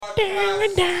Yeah.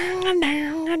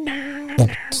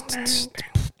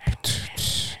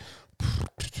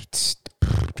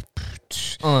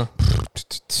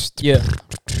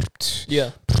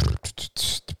 Yeah.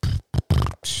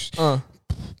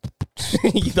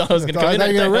 You thought I was going to come in?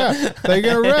 They're going to rap. They're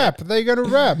going to rap. They're going to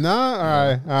rap. No? All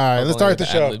right. All right. Let's start the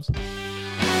show. Ad-libs.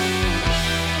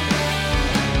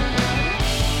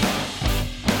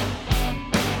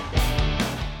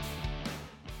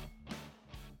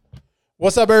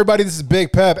 What's up, everybody? This is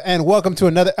Big Pep, and welcome to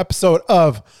another episode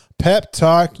of Pep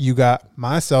Talk. You got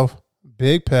myself,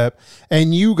 Big Pep,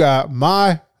 and you got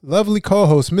my lovely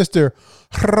co-host, Mr.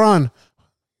 Juan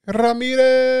Ramirez.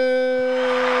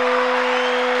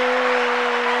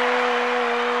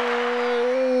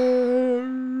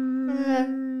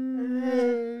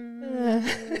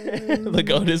 Look,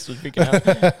 Otis was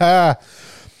freaking out.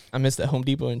 I missed that Home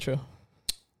Depot intro.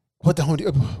 What the Home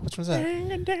Depot? Which one's that?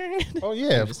 Oh,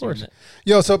 yeah, of course. It.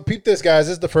 Yo, so peep this, guys.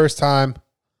 This is the first time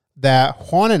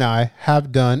that Juan and I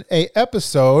have done a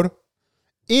episode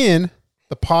in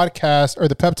the podcast or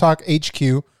the Pep Talk HQ,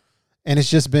 and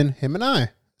it's just been him and I.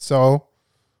 So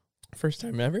First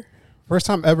time ever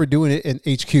doing it in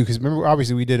HQ, because remember,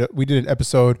 obviously we did an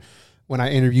episode when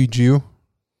I interviewed you,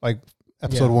 like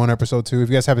episode 1, episode 2. If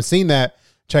you guys haven't seen that,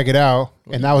 check it out.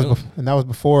 And that was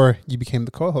before you became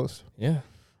the co-host. Yeah.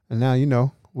 And now, you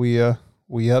know, we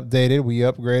updated, we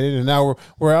upgraded, and now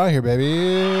we're out here, baby.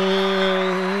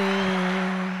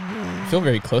 I feel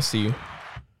very close to you,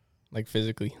 like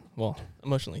physically. Well,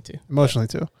 emotionally too. Emotionally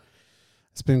too.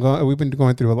 We've been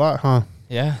going through a lot, huh?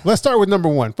 Yeah. Let's start with number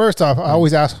 1. First off, I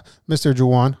always ask Mr.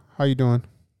 Juan, how you doing?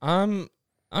 I'm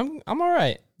all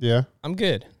right. Yeah. I'm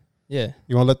good. Yeah.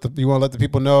 You want to let the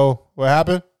people know what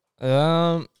happened?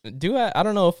 I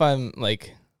don't know if I'm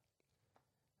like.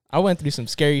 I went through some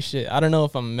scary shit. I don't know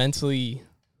if I'm mentally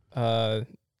ready,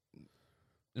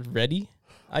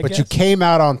 I guess. But you came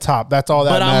out on top. That's all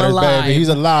that matters, I'm alive. baby. He's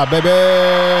alive, baby.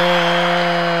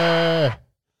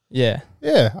 Yeah.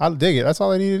 Yeah, I dig it. That's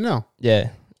all I need to know.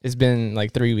 Yeah. It's been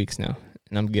like 3 weeks now,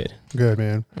 and I'm good. Good,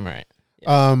 man. I'm all right.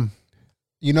 Yeah.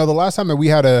 You know, the last time that we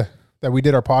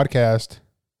did our podcast,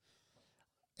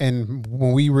 and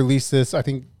when we release this, I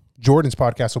think Jordan's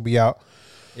podcast will be out.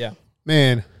 Yeah.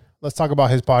 Man, let's talk about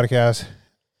his podcast.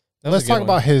 Let's talk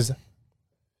about his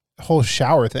whole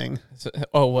shower thing.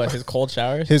 What? His cold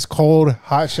showers? His cold,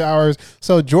 hot showers.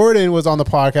 So Jordan was on the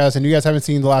podcast, and you guys haven't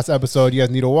seen the last episode. You guys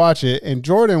need to watch it. And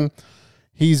Jordan,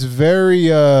 he's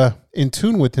very in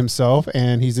tune with himself,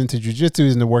 and he's into jiu-jitsu,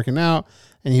 he's into working out,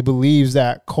 and he believes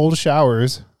that cold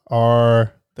showers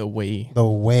are the way of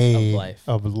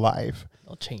life.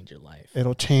 It'll change your life.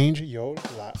 It'll change your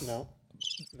life. No.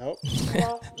 Nope.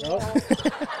 Nope.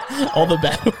 All the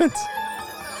bad ones.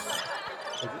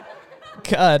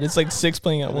 God, it's like 6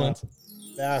 playing at once.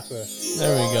 There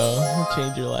we go.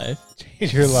 Change your life.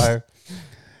 Change your life.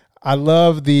 I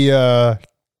love the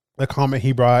comment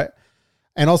he brought,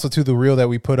 and also to the reel that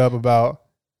we put up about.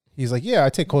 He's like, yeah, I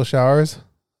take cold showers,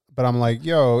 but I'm like,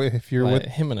 yo, if you're with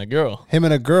him and a girl,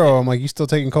 I'm like, you still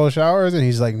taking cold showers? And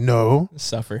he's like, no.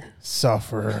 Suffer.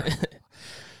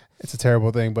 It's a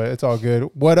terrible thing, but it's all good.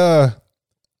 What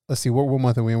let's see, what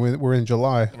month are we in? We're in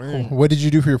July. What did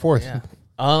you do for your 4th? Yeah.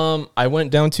 I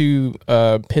went down to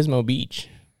Pismo Beach.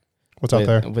 What's out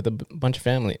there? With a bunch of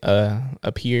family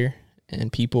up here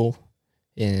and people,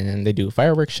 and they do a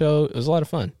fireworks show. It was a lot of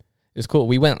fun. It was cool.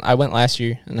 I went last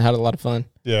year and had a lot of fun.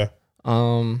 Yeah.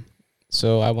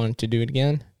 So I wanted to do it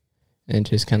again and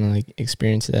just kind of like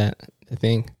experience the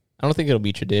thing. I don't think it'll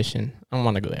be tradition. I don't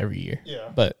want to go every year. Yeah.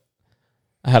 But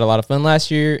I had a lot of fun last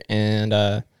year,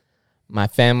 and my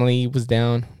family was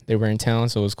down. They were in town,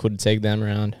 so it was cool to take them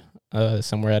around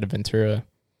somewhere out of Ventura.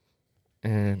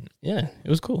 And yeah, it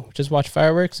was cool. Just watch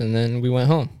fireworks, and then we went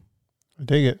home. I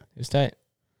dig it. It was tight.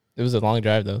 It was a long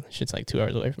drive, though. Shit's like 2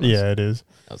 hours away from us. Yeah, it is.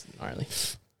 That was gnarly.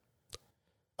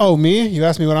 Oh, me? You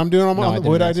asked me what I'm doing on I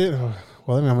did? Oh,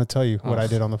 well, I'm going to tell you what I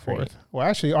did on the 4th. Great. Well,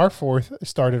 actually, our 4th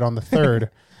started on the 3rd.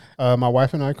 My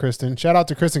wife and I, Kristen. Shout out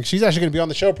to Kristen. She's actually going to be on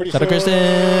the show pretty soon. Shout out Kristen.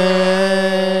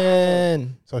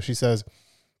 So she says.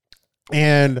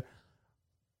 And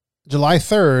July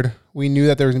 3rd, we knew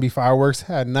that there was going to be fireworks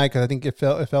at night because I think it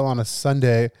fell on a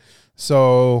Sunday.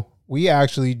 So we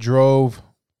actually drove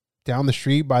down the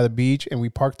street by the beach, and we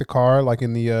parked the car like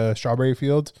in the strawberry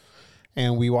fields,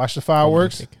 and we watched the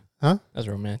fireworks. Romantic. Huh? That's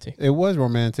romantic. It was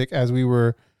romantic, as we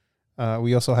were.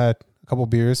 We also had a couple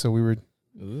beers, so we were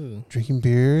drinking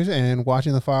beers and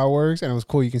watching the fireworks, and it was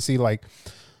cool. You can see like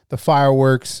the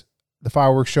fireworks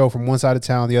show from one side of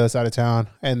town, the other side of town,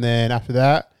 and then after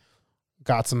that,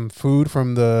 got some food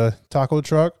from the taco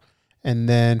truck, and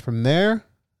then from there,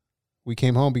 we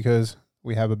came home because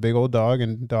we have a big old dog,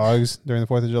 and dogs during the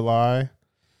 4th of July,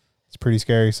 it's pretty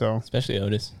scary. So Especially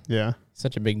Otis. yeah,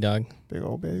 Such a big dog. big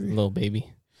old baby. Little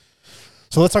baby.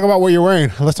 So let's talk about what you're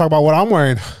wearing. Let's talk about what I'm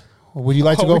wearing. Would you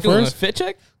like to go we're doing first? a fit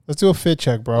check? Let's do a fit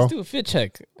check, bro. Let's do a fit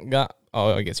check.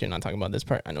 I guess you're not talking about this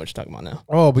part. I know what you're talking about now.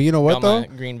 Oh, but you know what Got though? my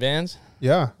green Vans.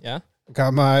 Yeah, Yeah.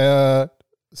 got my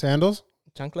sandals,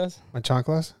 Chanclas. my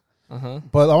chanclas. Uh-huh.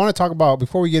 But I want to talk about,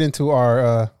 before we get into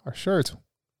our shirts.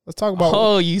 Let's talk about.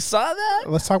 Oh, you saw that?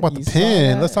 Let's talk about You the saw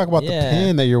pin. that? Let's talk about the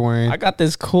pin that you're wearing. I got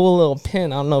this cool little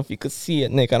pin. I don't know if you could see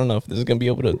it, Nick. I don't know if this is gonna be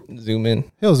able to zoom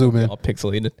in. He'll zoom in. All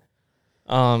pixelated.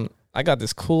 I got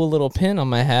this cool little pin on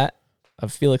my hat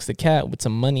of Felix the Cat with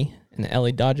some money and the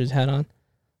LA Dodgers hat on.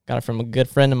 Got it from a good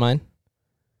friend of mine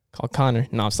called Connor.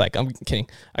 No, it's like, I'm kidding.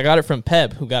 I got it from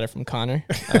Peb, who got it from Connor,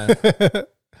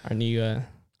 our new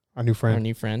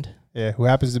friend. Yeah, who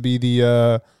happens to be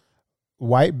the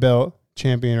white belt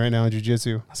champion right now in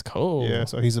jiu-jitsu. That's cool. Yeah,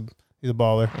 so he's a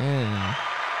baller. White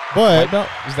But belt?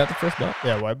 Is that the first belt?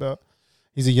 yeah, white belt.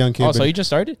 He's a young kid. Oh, so but he just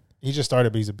started? he just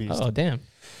started, but he's a beast. Oh, damn.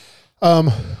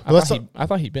 I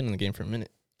thought he'd been in the game for a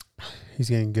minute. he's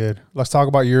getting good. Let's talk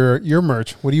about your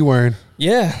merch. What are you wearing?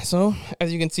 Yeah, so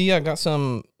as you can see, I got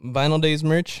some Vinyl Days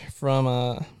merch from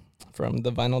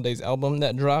the Vinyl Days album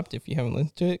that dropped. If you haven't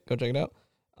listened to it, go check it out.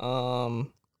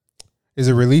 Is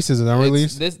it released? Is it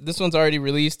unreleased? This one's already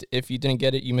released. If you didn't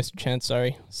get it, you missed your chance.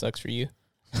 Sorry, sucks for you.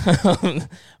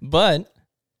 But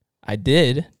I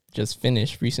did just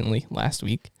finish recently, last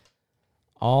week,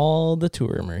 all the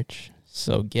tour merch.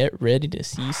 So get ready to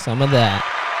see some of that.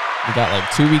 We got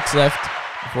like 2 weeks left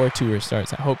before tour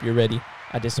starts. I hope you're ready.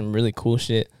 I did some really cool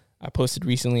shit. I posted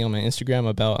recently on my Instagram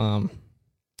about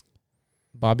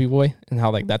Bobby Boy and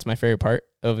how like that's my favorite part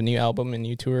of a new album and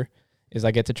new tour is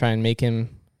I get to try and make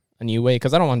him a new way,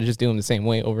 because I don't want to just do him the same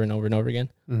way over and over and over again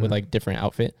with like different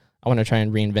outfit. I want to try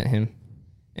and reinvent him.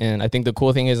 And I think the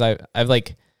cool thing is I've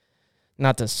like,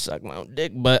 not to suck my own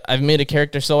dick, but I've made a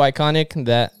character so iconic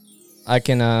that I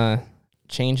can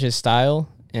change his style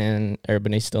and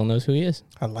everybody still knows who he is.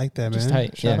 I like that, man. Just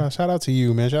tight, Shout out to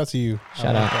you, man. Shout out to you.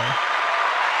 Shout out.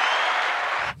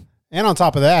 That. And on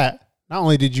top of that, not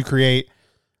only did you create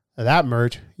that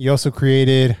merch, you also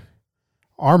created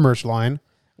our merch line,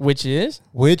 Which is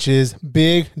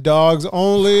Big Dogs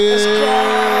Only. Let's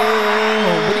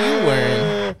go. What are you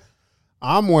wearing?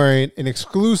 I'm wearing an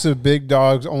exclusive Big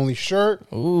Dogs Only shirt.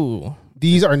 Ooh.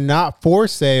 These are not for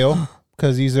sale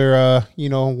because these are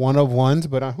one of ones.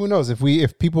 But who knows,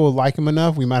 if people like them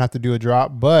enough, we might have to do a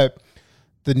drop. But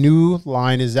the new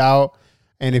line is out,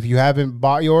 and if you haven't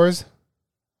bought yours,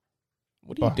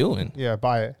 What are you doing? yeah,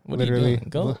 buy it. What Literally, are you doing?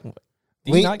 Go.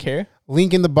 Do you not care?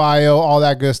 Link in the bio, all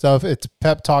that good stuff. It's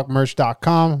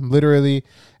peptalkmerch.com, literally.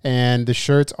 And the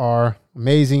shirts are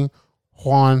amazing.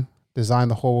 Juan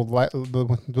designed the whole...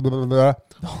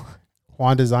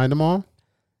 Juan designed them all.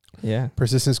 Yeah.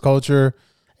 Persistence Culture.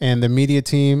 And the media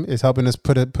team is helping us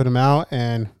put them out.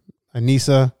 And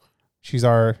Anissa, she's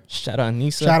our... Shout out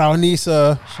Nisa. Shout out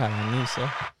Anissa. Shout out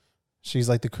Nisa. She's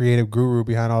like the creative guru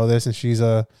behind all this. And she's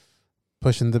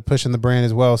pushing the brand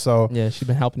as well. So Yeah, she's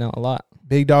been helping out a lot.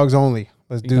 Big Dogs Only.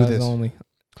 Let's do this. Only.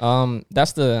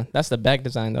 That's the back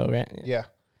design though, right? Yeah.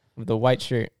 With the white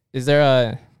shirt. Is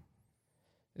the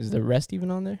rest even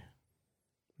on there?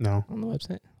 No. On the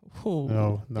website? Ooh.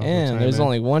 No. Damn, there's man.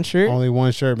 only one shirt? Only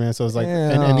one shirt, man. So it's like,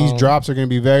 and these drops are going to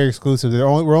be very exclusive.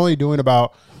 We're only doing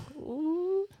about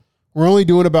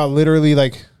literally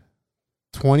like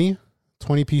 20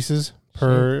 pieces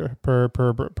per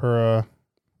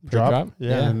drop.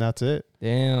 Yeah, and that's it.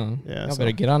 Damn. Yeah, Y'all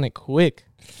better get on it quick.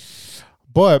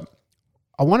 But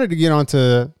I wanted to get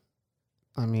onto,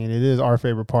 I mean, it is our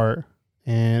favorite part.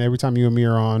 And every time you and me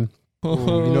are on,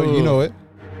 you know it.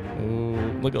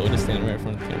 Ooh, look at Otis standing right in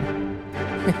front of the camera.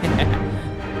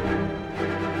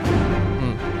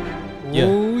 Yeah.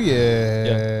 Oh,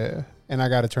 yeah. And I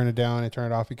got to turn it down and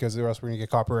turn it off because or else we're going to get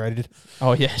copyrighted.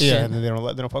 Oh, yeah. Shit. Yeah, and then they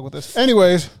don't fuck with this.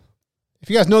 Anyways, if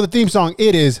you guys know the theme song,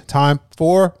 it is time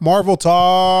for Marvel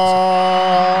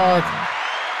Talk.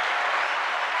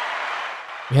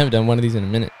 We haven't done one of these in a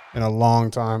minute. In a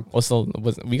long time.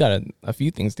 We got a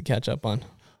few things to catch up on.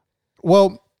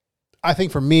 Well, I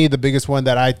think for me, the biggest one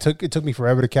that it took me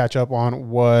forever to catch up on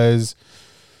was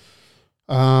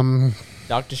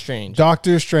Doctor Strange.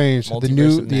 The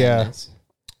new, yeah.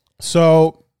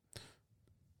 So,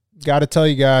 got to tell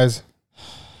you guys.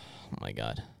 Oh, my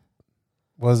God.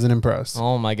 Wasn't impressed.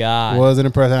 Oh, my God. Wasn't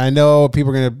impressed. And I know people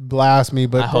are going to blast me,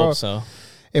 but I hope so.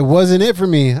 It wasn't it for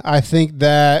me. I think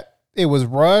that it was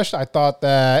rushed. I thought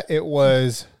that it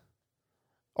was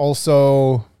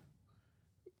also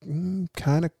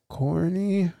kind of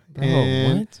corny. Bro,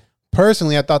 And what?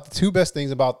 personally, I thought the two best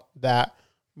things about that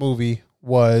movie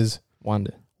was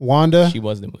Wanda. She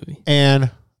was the movie.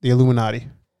 And the Illuminati.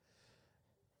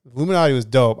 Illuminati was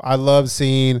dope. I loved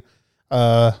seeing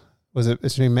was it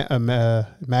his name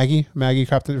Maggie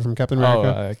Captain from Captain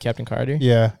America? Captain Carter.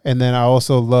 Yeah. And then I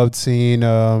also loved seeing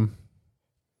Mr.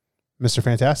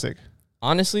 Fantastic.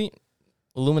 Honestly,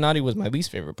 Illuminati was my least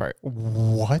favorite part.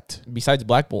 What? Besides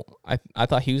Black Bolt. I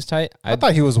thought he was tight. I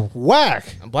thought he was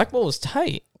whack. Black Bolt was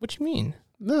tight. What you mean?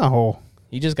 No.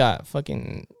 He just got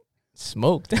fucking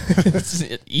smoked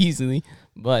easily,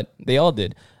 but they all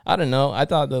did. I don't know. I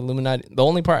thought the Illuminati, the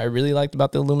only part I really liked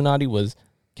about the Illuminati was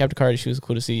Captain Carter. She was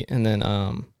cool to see. And then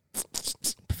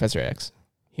Professor X.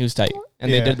 He was tight.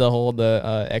 And they did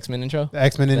the X-Men intro. The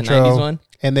X-Men the intro. 90s one.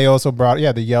 And they also brought,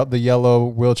 the yellow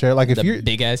wheelchair. Like if you're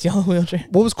big ass yellow wheelchair.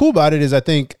 What was cool about it is I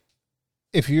think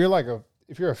if you're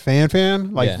a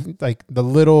fan, like the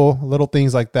little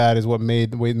things like that is what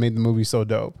made the movie so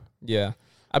dope. Yeah.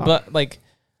 But like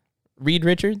Reed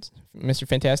Richards, Mr.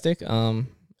 Fantastic,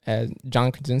 as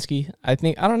John Krasinski, I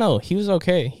don't know. He was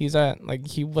okay.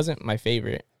 He wasn't my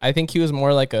favorite. I think he was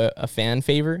more like a fan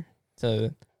favor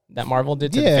that Marvel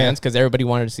did to the fans because everybody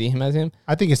wanted to see him as him.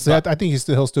 I think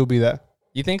he'll still be that.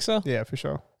 You think so? Yeah, for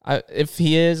sure. If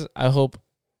he is, I hope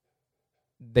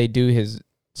they do his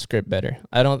script better.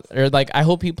 I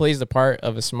hope he plays the part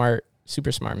of a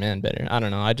super smart man better. I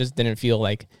don't know. I just didn't feel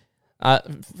like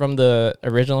from the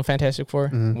original Fantastic Four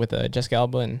with Jessica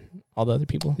Alba and all the other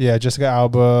people. Yeah, Jessica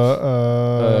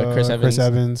Alba, Chris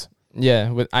Evans.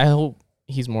 Yeah, I hope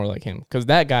he's more like him because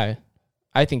that guy,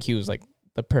 I think he was like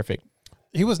the perfect.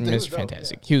 He was Mr.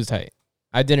 Fantastic. Yeah. He was tight.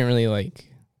 I didn't really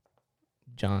like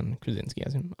John Krasinski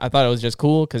as him. I thought it was just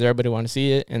cool because everybody wanted to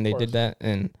see it, and they did that.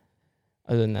 And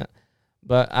other than that,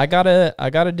 but I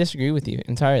gotta disagree with you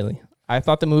entirely. I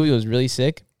thought the movie was really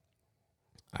sick.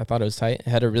 I thought it was tight. It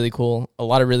had a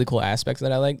lot of really cool aspects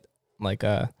that I liked, like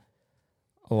a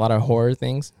lot of horror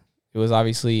things. It was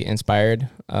obviously inspired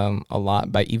a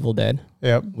lot by Evil Dead.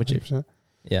 Yep, which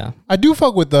yeah, I do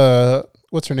fuck with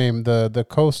what's her name, the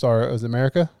co-star of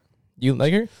America. You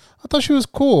like her? I thought she was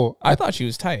cool. I thought she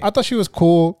was tight. I thought she was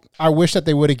cool. I wish that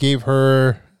they would have gave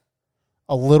her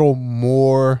a little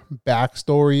more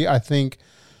backstory. I think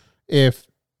if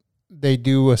they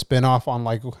do a spinoff on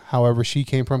like however she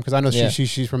came from, because I know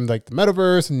she's from like the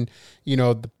metaverse, and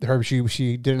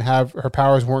she didn't have her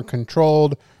powers weren't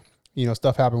controlled.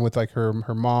 Stuff happened with like her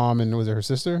mom, and was it her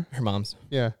sister? Her mom's.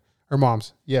 Yeah, her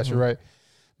mom's. Yes, you're right.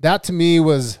 That to me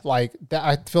was like that.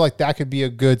 I feel like that could be a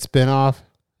good spinoff.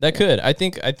 That could. I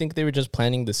think they were just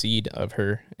planting the seed of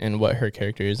her and what her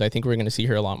character is. I think we're going to see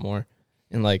her a lot more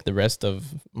in like the rest of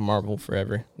Marvel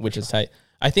forever, which is tight.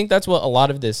 I think that's what a lot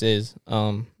of this is.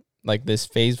 Like this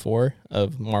phase 4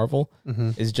 of Marvel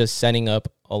is just setting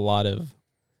up a lot of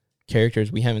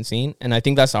characters we haven't seen. And I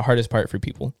think that's the hardest part for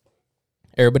people.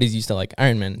 Everybody's used to like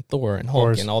Iron Man, Thor, and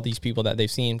Hulk, and all these people that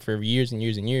they've seen for years and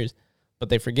years and years. But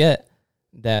they forget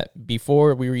that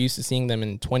before we were used to seeing them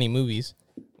in 20 movies,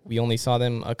 we only saw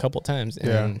them a couple times,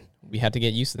 and we had to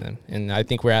get used to them. And I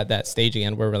think we're at that stage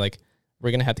again where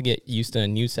we're going to have to get used to a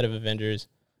new set of Avengers,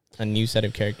 a new set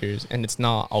of characters, and it's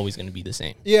not always going to be the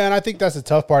same. Yeah, and I think that's the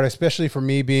tough part, especially for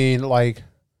me being like,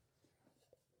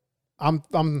 I'm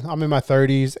in my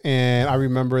 30s, and I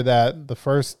remember that the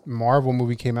first Marvel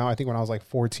movie came out, I think when I was like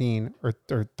 14 or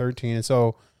 13. And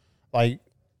so like,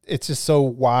 it's just so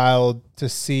wild to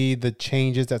see the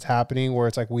changes that's happening where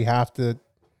it's like, we have to,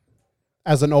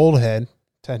 as an old head,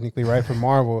 technically, right, from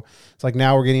Marvel, it's like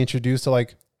now we're getting introduced to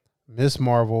like Miss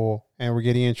Marvel, and we're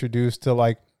getting introduced to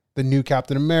like the new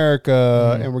Captain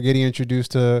America, and we're getting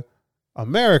introduced to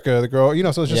America, the girl,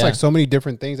 so it's just like so many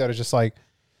different things that are just like,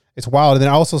 it's wild. And then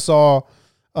I also saw,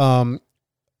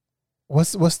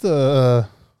 what's the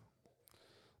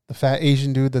fat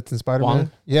Asian dude that's in Spider-Man?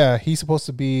 Wong? Yeah, he's supposed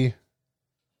to be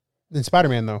in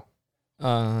Spider-Man though.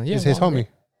 Yeah, he's his homie.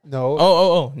 No.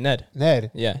 Oh, Ned.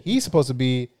 Yeah, he's supposed to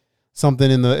be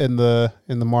something in the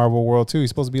Marvel world too. He's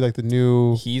supposed to be like the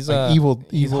new. He's like evil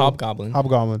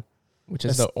Hobgoblin, which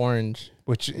is the orange,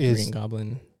 Green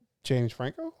Goblin. James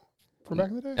Franco from back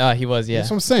in the day. He was. Yeah,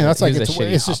 that's what I'm saying. That's like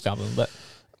it's just Hobgoblin, but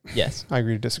yes, I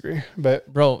agree to disagree.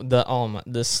 But bro, the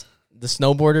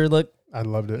snowboarder look, I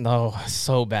loved it. No,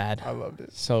 so bad. I loved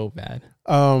it. So bad.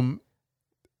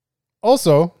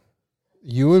 Also,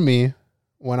 you and me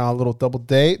went on a little double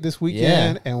date this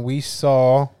weekend, and we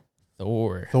saw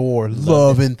Thor,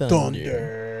 Love and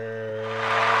Thunder.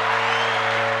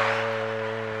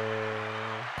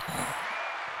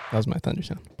 That was my thunder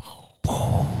sound.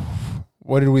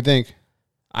 What did we think?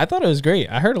 I thought it was great.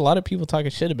 I heard a lot of people talking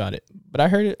shit about it, but I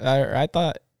heard it. I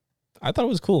thought I thought it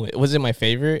was cool. Was it my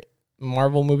favorite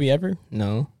Marvel movie ever?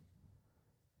 No.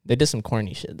 They did some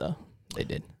corny shit though.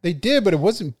 They did, but it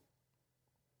wasn't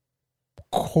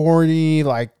corny,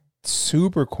 like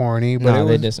super corny. But no,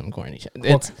 they did some corny shit.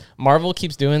 It's Marvel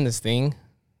keeps doing this thing,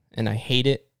 and I hate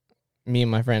it. Me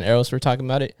and my friend Eros were talking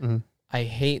about it. Mm-hmm. I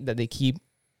hate that they keep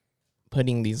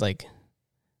putting these like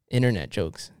internet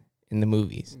jokes in the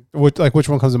movies. Which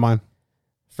one comes to mind?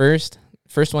 First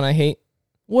one I hate.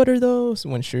 What are those?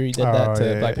 When Shuri did that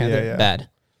to Black Panther, yeah. bad.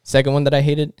 Second one that I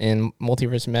hated in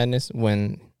Multiverse of Madness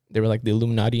when they were like the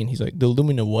Illuminati and he's like the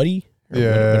Illuminati.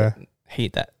 Yeah,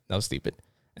 hate that. That was stupid.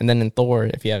 And then in Thor,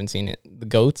 if you haven't seen it, the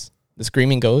goats, the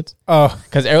screaming goats. Oh,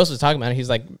 because Eros was talking about it. He's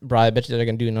like, bro, I bet you they're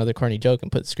gonna do another corny joke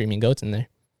and put screaming goats in there.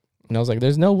 And I was like,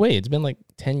 there's no way. It's been like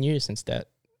 10 years since that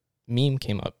meme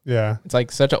came up. Yeah, it's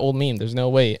like such an old meme. There's no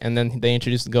way. And then they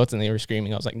introduced the goats and they were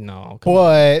screaming. I was like, no.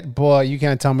 But you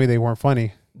can't tell me they weren't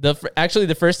funny. Actually,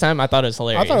 the first time I thought it was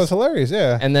hilarious. I thought it was hilarious,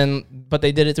 yeah. And then, but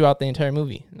they did it throughout the entire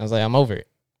movie. I was like, I'm over it.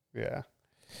 Yeah,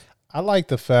 I like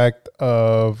the fact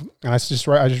of, and I just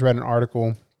read an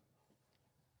article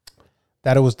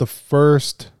that it was the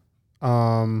first,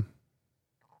 not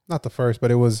the first,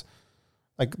 but it was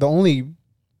like the only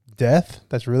death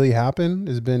that's really happened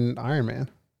has been Iron Man.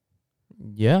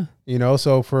 Yeah,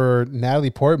 so for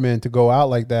Natalie Portman to go out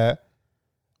like that,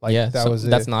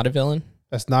 that's not a villain.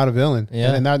 That's not a villain.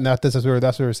 Yeah, and that's what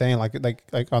we were saying. Like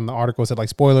on the article it said like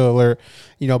spoiler alert,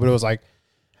 but it was like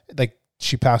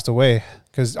she passed away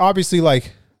because obviously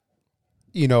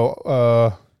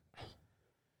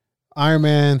Iron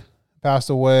Man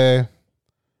passed away.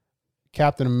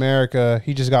 Captain America,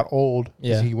 he just got old.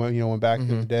 Yeah, he went back in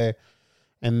the day,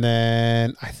 and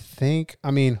then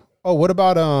what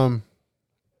about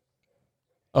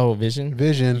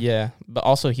Vision. Yeah, but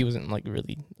also he wasn't like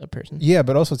really a person. Yeah,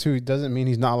 but also too, it doesn't mean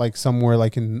he's not like somewhere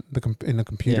like in the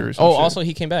computers. Yeah. Also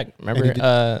he came back.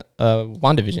 Remember,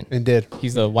 WandaVision. And did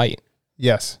he's the white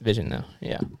Vision now?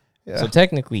 Yeah. So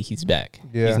technically he's back.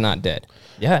 Yeah, he's not dead.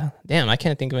 Yeah. Damn, I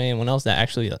can't think of anyone else that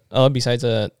actually. Besides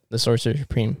the Sorcerer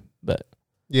Supreme, but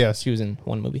yes, she was in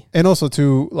one movie. And also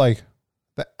too, like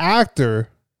the actor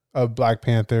of Black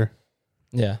Panther.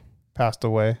 Yeah. Passed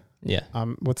away. Yeah.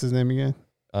 What's his name again?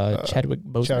 Chadwick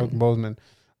Boseman.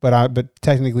 But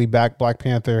technically Black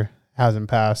Panther hasn't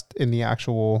passed in the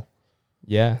actual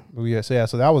movie. So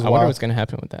that was I wonder what's gonna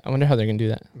happen with that. I wonder how they're gonna do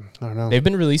that. I don't know. They've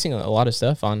been releasing a lot of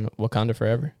stuff on Wakanda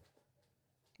Forever.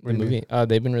 The movie.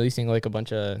 They've been releasing like a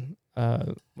bunch of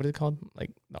what is it called?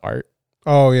 Like the art.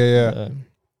 Oh yeah.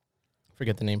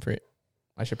 Forget the name for it.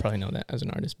 I should probably know that as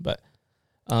an artist, but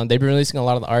they've been releasing a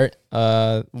lot of the art.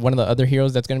 One of the other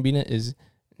heroes that's gonna be in it is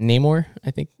Namor,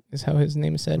 I think is how his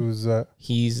name is said. Who's that?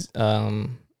 He's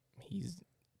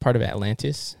part of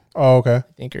Atlantis. Oh, okay.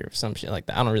 I think, or some shit like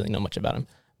that. I don't really know much about him,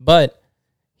 but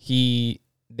they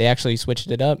actually switched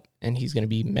it up, and he's gonna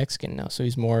be Mexican now, so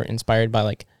he's more inspired by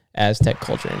like Aztec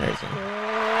culture and everything.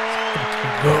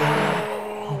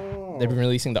 They've been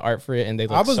releasing the art for it, and they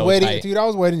look so tight. Dude. I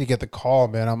was waiting to get the call,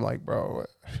 man. I'm like, bro,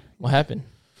 what happened?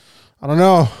 I don't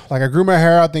know. Like I grew my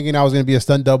hair out thinking I was gonna be a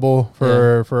stunt double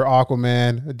for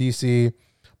Aquaman, DC.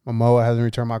 Momoa hasn't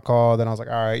returned my call. Then I was like,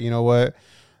 all right, you know what?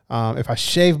 If I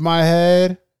shave my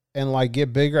head and like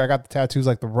get bigger, I got the tattoos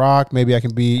like The Rock. Maybe I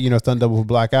can be, stunt double for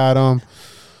Black Adam.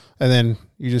 And then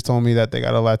you just told me that they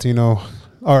got a Latino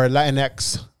or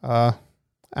Latinx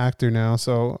actor now.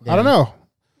 So I don't know.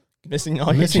 Missing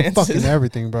all your chances. Fucking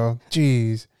everything, bro.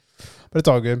 Jeez. But it's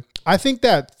all good. I think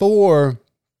that Thor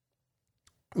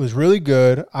was really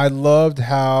good. I loved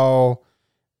how,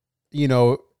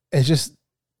 it's just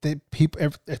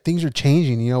things are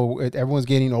changing. Everyone's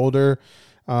getting older,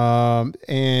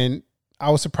 and I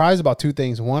was surprised about two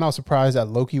things. One, I was surprised that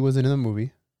Loki wasn't in the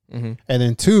movie, and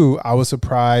then two, I was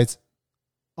surprised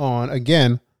on,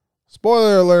 again,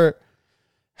 spoiler alert,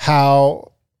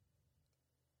 how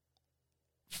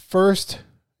first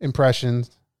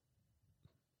impressions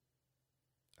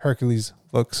Hercules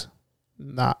looks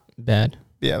not bad.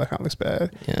 Yeah, that kind of looks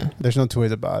bad. Yeah. There's no two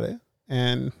ways about it.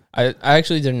 And I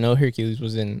actually didn't know Hercules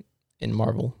was in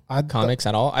Marvel comics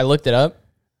at all. I looked it up,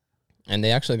 and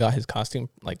they actually got his costume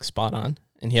like spot on,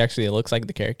 and he actually looks like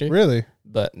the character. Really?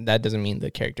 But that doesn't mean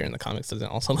the character in the comics doesn't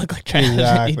also look like trash.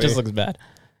 Exactly. He just looks bad.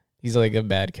 He's like a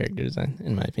bad character design,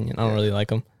 in my opinion. I don't really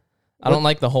like him. I don't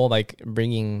like the whole like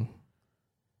bringing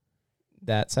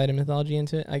that side of mythology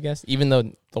into it, I guess. Even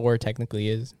though Thor technically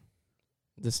is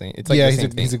the same. It's like the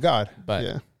same thing. He's a god. But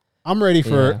yeah. I'm ready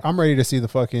to see the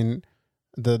fucking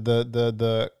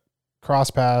the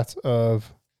cross paths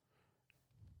of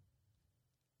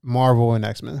Marvel and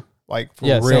X-Men. Like for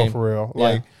real. Yeah.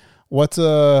 Like what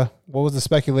was the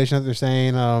speculation that they're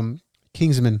saying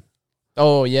Kingsman.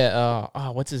 Oh yeah.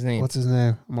 What's his name? What's his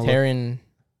name? Taron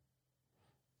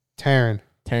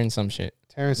some shit.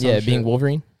 Taron some yeah, shit. being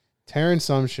Wolverine. Taron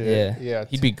some shit. Yeah.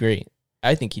 He'd be great.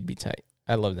 I think he'd be tight.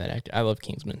 I love that actor. I love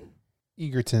Kingsman.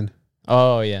 Egerton.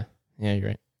 Oh yeah. Yeah, you're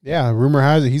right. Yeah, rumor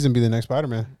has it he's gonna be the next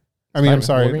Spider-Man. I mean, I'm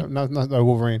sorry, Wolverine? not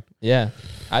Wolverine. Yeah,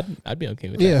 I'd be okay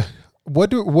with that. Yeah. What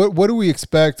do we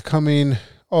expect coming?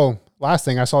 Oh, last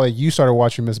thing I saw that you started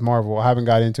watching Miss Marvel. I haven't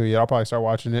got into it yet. I'll probably start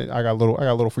watching it. I got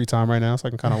a little free time right now, so I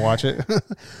can kind of watch it.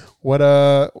 What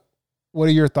are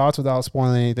your thoughts without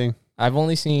spoiling anything? I've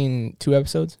only seen 2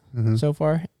 episodes so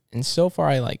far, and so far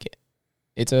I like it.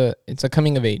 It's a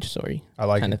coming of age story. I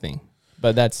like kind of thing,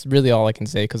 but that's really all I can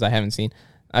say because I haven't seen.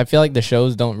 I feel like the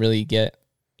shows don't really get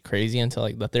crazy until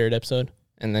like the 3rd episode,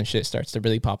 and then shit starts to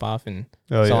really pop off, and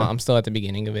I'm still at the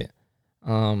beginning of it.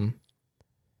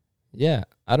 Yeah,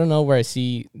 I don't know where I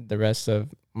see the rest of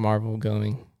Marvel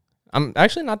going. I'm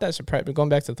actually not that surprised. But going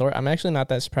back to Thor, I'm actually not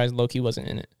that surprised Loki wasn't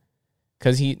in it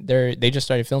because they just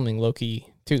started filming Loki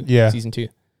 2, season 2.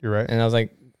 You're right, and I was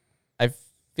like, I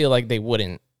feel like they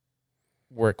wouldn't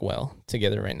work well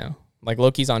together right now. Like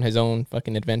Loki's on his own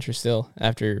fucking adventure still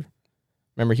after.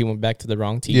 Remember, he went back to the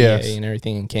wrong TVA and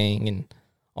everything, and Kang and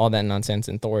all that nonsense,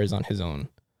 and Thor is on his own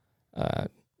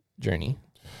journey.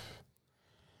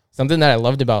 Something that I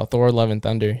loved about Thor: Love and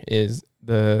Thunder is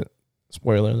the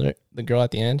spoiler alert: the girl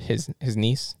at the end, his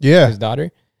niece, his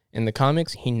daughter. In the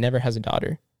comics, he never has a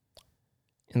daughter.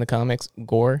 In the comics,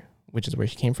 Gore, which is where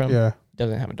she came from,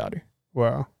 doesn't have a daughter.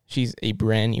 Wow, she's a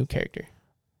brand new character,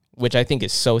 which I think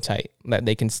is so tight that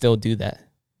they can still do that.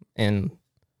 And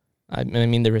I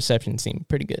mean, the reception seemed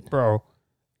pretty good. Bro,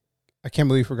 I can't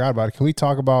believe you forgot about it. Can we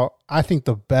talk about, I think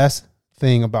the best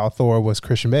thing about Thor was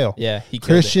Christian Bale. Yeah, he killed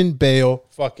Christian Bale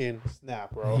fucking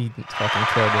snap, bro. He fucking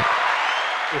killed it.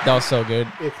 That was so good.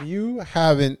 If you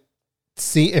haven't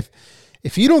seen,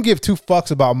 if you don't give 2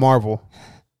 fucks about Marvel,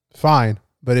 fine.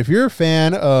 But if you're a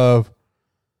fan of,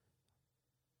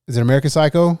 is it American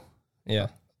Psycho? Yeah.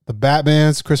 The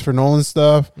Batman's, Christopher Nolan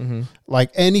stuff,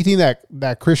 like anything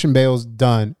that Christian Bale's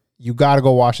done, you got to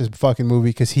go watch this fucking movie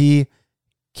because he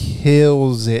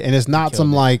kills it. And it's not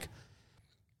some like,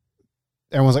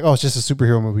 everyone's like, oh, it's just a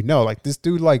superhero movie. No, like this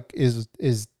dude like is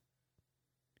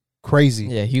crazy.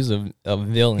 Yeah, he was a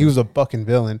villain. He was a fucking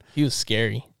villain. He was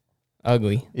scary.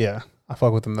 Ugly. Yeah. I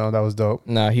fuck with him though. That was dope.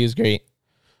 No, he was great.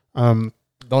 The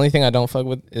only thing I don't fuck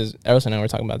with is, Eros and I were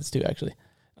talking about this too, actually.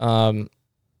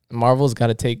 Marvel's got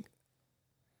to take,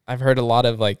 I've heard a lot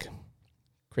of like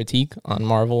critique on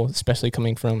Marvel, especially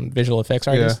coming from visual effects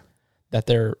artists, that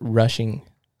they're rushing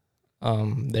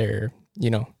their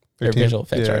visual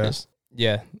effects artists.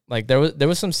 Yeah, like there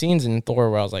was some scenes in Thor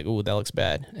where I was like, ooh, that looks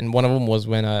bad. And one of them was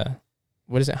when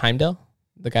what is it, Heimdall,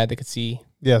 the guy that could see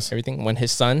everything, when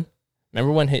his son,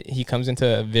 remember when he comes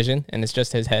into a vision and it's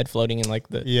just his head floating in like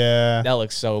the that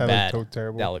looks so bad. Looked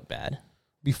terrible. That looked bad.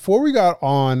 Before we got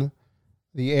on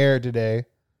the air today,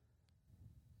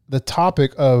 the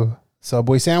topic of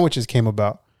Subway sandwiches came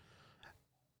about.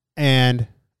 And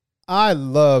I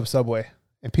love Subway.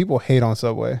 And people hate on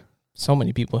Subway. So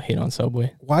many people hate on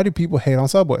Subway. Why do people hate on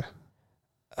Subway?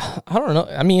 I don't know.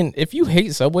 I mean, if you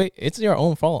hate Subway, it's your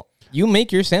own fault. You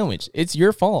make your sandwich. It's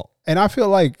your fault. And I feel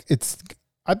like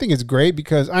I think it's great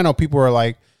because I know people are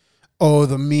like, oh,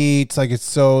 the meat's like, it's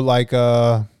so like,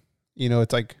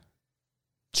 it's like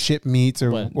chip meats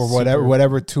or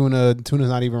whatever tuna's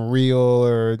not even real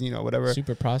or whatever,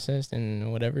 super processed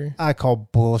and whatever. I call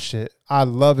bullshit. I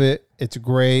love it. It's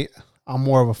great. I'm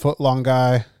more of a foot long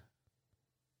guy.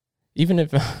 Even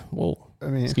if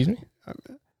excuse me.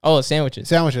 Sandwiches.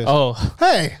 Oh,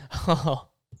 hey.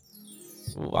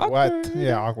 Awkward. What?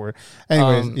 Yeah, awkward.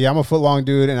 Anyways, I'm a foot long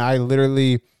dude, and I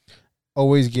literally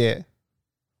always get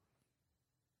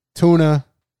tuna,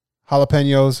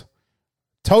 jalapenos,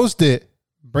 toast it.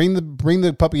 Bring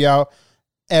the puppy out.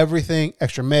 Everything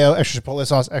extra mayo, extra chipotle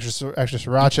sauce, extra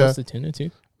sriracha. You toast the tuna too,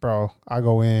 bro. I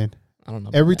go in. I don't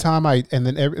know. Every time I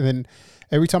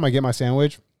get my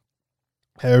sandwich,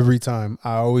 every time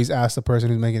I always ask the person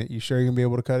who's making it, "You sure you're gonna be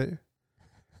able to cut it?"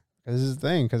 This is the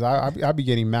thing, because I be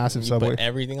getting massive Subway. Put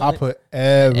everything on it? Put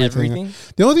everything.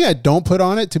 The only thing I don't put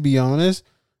on it, to be honest,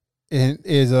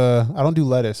 is I don't do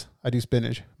lettuce. I do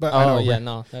spinach. But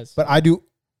but I do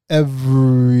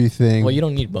everything. Well, you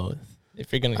don't need both.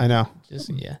 If you're gonna, I know.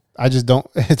 I just don't.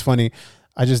 It's funny.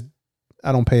 I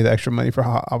don't pay the extra money for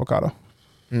avocado.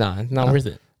 Nah, not worth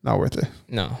it. Not worth it.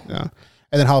 No. Yeah.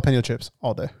 And then jalapeno chips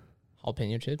all day.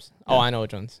 Jalapeno chips? Yeah. Oh, I know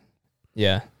which ones.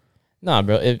 Yeah. Nah,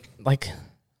 bro.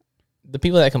 The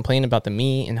people that complain about the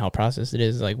meat and how processed it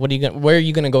is, like, where are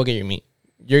you gonna go get your meat?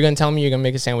 You're gonna tell me you're gonna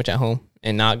make a sandwich at home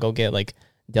and not go get like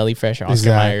Deli Fresh or Oscar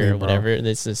Exactly, Mayer or bro. whatever.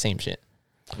 It's the same shit.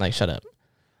 Like, shut up.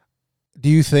 Do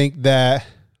you think that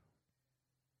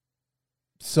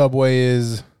Subway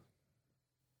is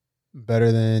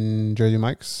better than Jersey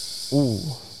Mike's? Ooh.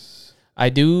 I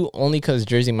do, only because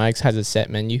Jersey Mike's has a set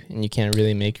menu and you can't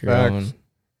really make your Facts. own.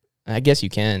 I guess you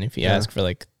can if you Yeah. ask for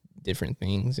like different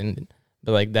things,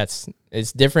 but like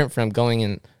it's different from going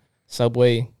in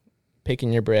Subway,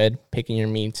 picking your bread, picking your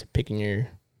meats, picking your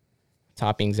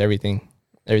toppings, everything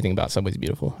about Subway is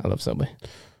beautiful. I love Subway.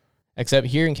 Except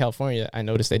here in California, I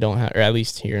noticed they don't have, or at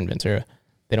least here in Ventura,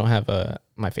 they don't have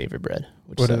my favorite bread,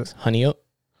 which What is sucks. Honey oat.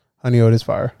 Honey oat is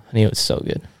fire. Honey oat is so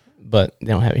good, but they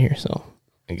don't have it here, so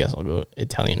I guess I'll go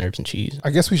Italian herbs and cheese. I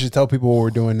guess we should tell people what we're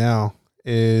doing now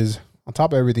is, on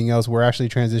top of everything else, we're actually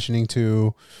transitioning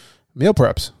to meal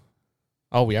preps.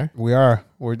 Oh, we are?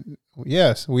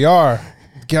 Yes, we are.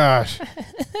 Gosh.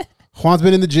 Juan's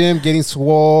been in the gym getting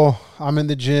swole. I'm in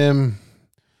the gym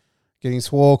getting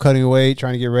swole, cutting weight,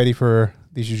 trying to get ready for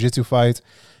these jiu-jitsu fights.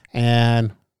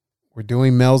 And we're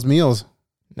doing Mel's Meals.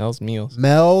 Mel's Meals.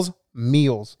 Mel's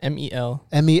Meals. MELS.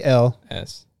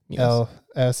 MELS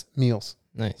Meals. Meals.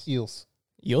 Nice. Eels.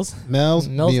 Eels? Mel's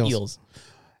Meals. Eels.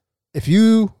 If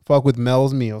you fuck with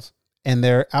Mel's Meals, and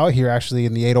they're out here actually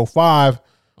in the 805,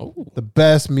 Oh, the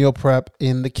best meal prep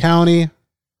in the county.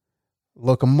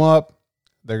 Look them up.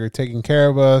 They're taking care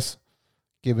of us,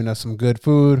 giving us some good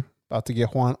food. About to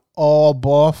get Juan all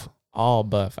buff. all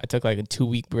buff. I took like a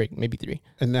 2-week break, maybe 3.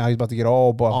 And now he's about to get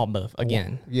all buff. All buff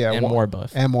again. Yeah. And more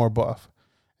buff. And more buff.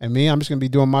 And me, I'm just going to be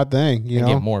doing my thing, you know.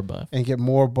 Get more buff. And get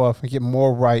more buff and get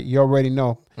more right. You already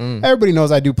know. Mm. Everybody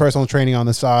knows I do personal training on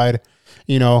the side.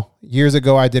 You know, years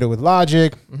ago I did it with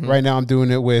Logic. Mm-hmm. Right now I'm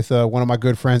doing it with one of my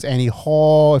good friends, Annie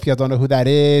Hall. If you guys don't know who that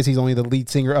is, he's only the lead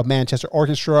singer of Manchester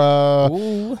Orchestra.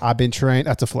 Ooh. I've been trained.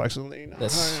 That's a flex.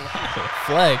 That's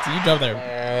flex. You drove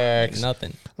there. Like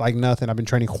nothing. Like nothing. I've been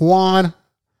training Juan.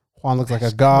 Juan looks like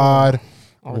a god.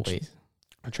 Always.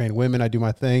 I train women. I do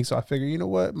my thing. So I figure, you know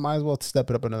what? Might as well step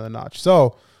it up another notch.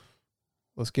 So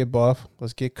let's get buff.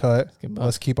 Let's get cut.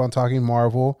 Let's keep on talking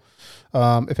Marvel.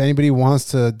 If anybody wants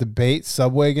to debate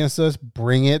Subway against us,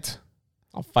 bring it.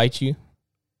 I'll fight you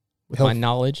with my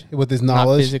knowledge. With his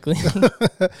knowledge. Not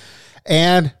physically.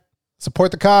 And support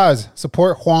the cause.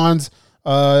 Support Juan's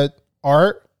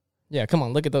art. Yeah, come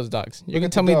on. Look at those dogs. You Look can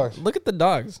at tell the me. dogs. Look at the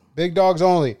dogs. Big dogs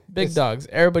only. Big dogs.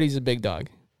 Everybody's a big dog.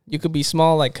 You could be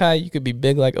small like Kai. You could be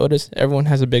big like Otis. Everyone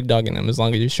has a big dog in them as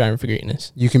long as you're striving for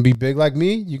greatness. You can be big like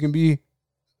me. You can be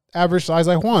average size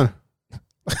like Juan.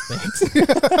 Thanks.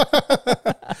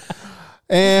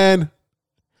 And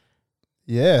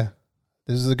yeah,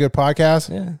 this is a good podcast.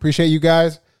 Yeah. Appreciate you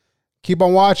guys. Keep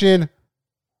on watching.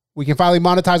 We can finally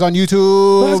monetize on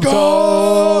YouTube. Let's go.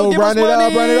 So Give run us it up,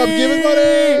 money. run it up. Give us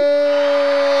money.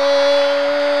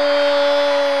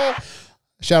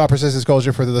 Shout out Persistence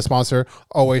Culture for the sponsor.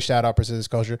 Always shout out Persistence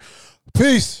Culture.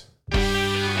 Peace.